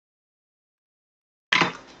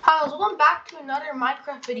Hi, welcome back to another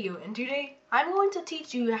Minecraft video, and today I'm going to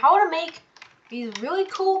teach you how to make these really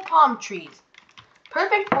cool palm trees.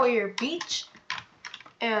 Perfect for your beach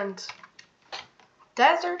and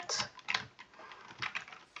desert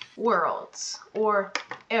worlds or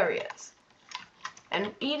areas. And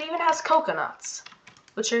it even has coconuts,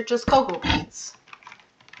 which are just cocoa beans.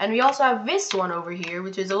 And we also have this one over here,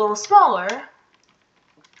 which is a little smaller,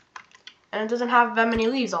 and it doesn't have that many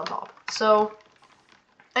leaves on top. So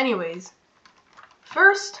anyways,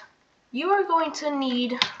 first, you are going to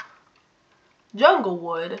need jungle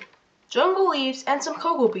wood, jungle leaves, and some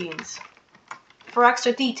cocoa beans for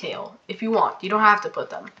extra detail, if you want. You don't have to put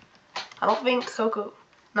them. I don't think cocoa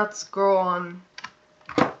nuts grow on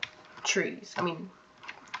trees. I mean,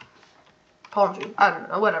 palm trees. I don't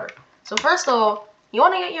know, whatever. So first of all, you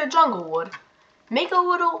want to get your jungle wood. Make a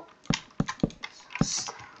little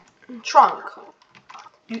trunk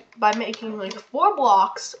by making like 4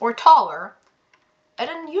 blocks or taller. And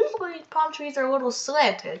then usually palm trees are a little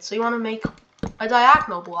slanted, so you want to make a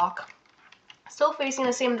diagonal block, still facing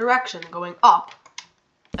the same direction, going up.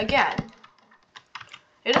 Again,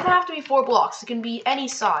 it doesn't have to be 4 blocks, it can be any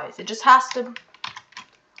size, it just has to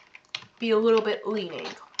be a little bit leaning.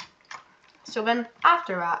 So then,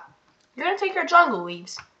 after that, you're going to take your jungle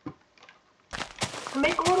leaves and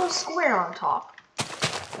make a little square on top.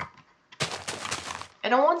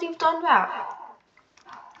 And then once you've done that,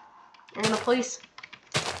 you're going to place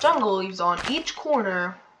jungle leaves on each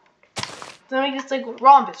corner to make this like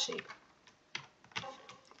rhombus shape.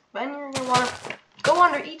 Then you're going to want to go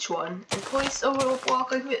under each one and place a little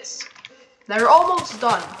block like this. Now you're almost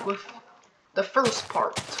done with the first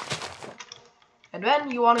part. And then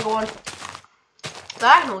you want to go on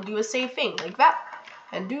diagonal, do the same thing like that.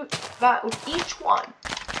 And do that with each one.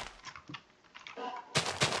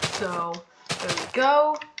 So, there we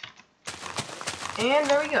go. And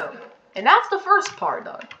there we go. And that's the first part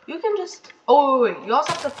done. You can just, oh wait, you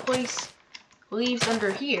also have to place leaves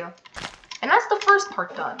under here. And that's the first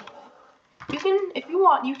part done. You can, if you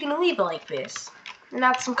want, you can leave it like this. And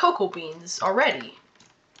that's some cocoa beans already.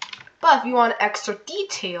 But if you want extra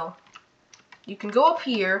detail, you can go up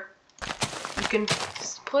here. You can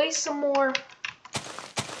place some more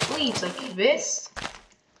leaves like this.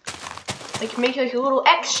 Like make like a little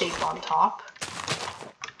X shape on top.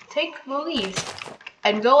 Take the leaves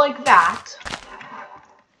and go like that.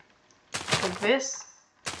 Like this.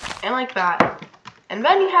 And like that. And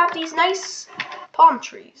then you have these nice palm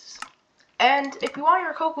trees. And if you want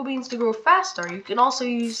your cocoa beans to grow faster, you can also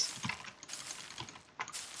use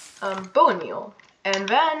bone meal. And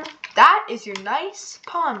then that is your nice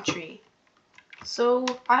palm tree. So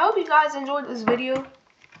I hope you guys enjoyed this video.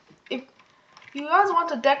 If you guys want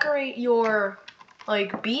to decorate your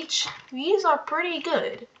like beach, these are pretty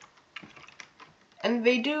good. And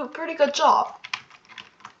they do a pretty good job.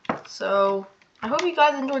 So I hope you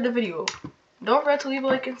guys enjoyed the video. Don't forget to leave a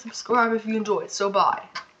like and subscribe if you enjoyed. So bye.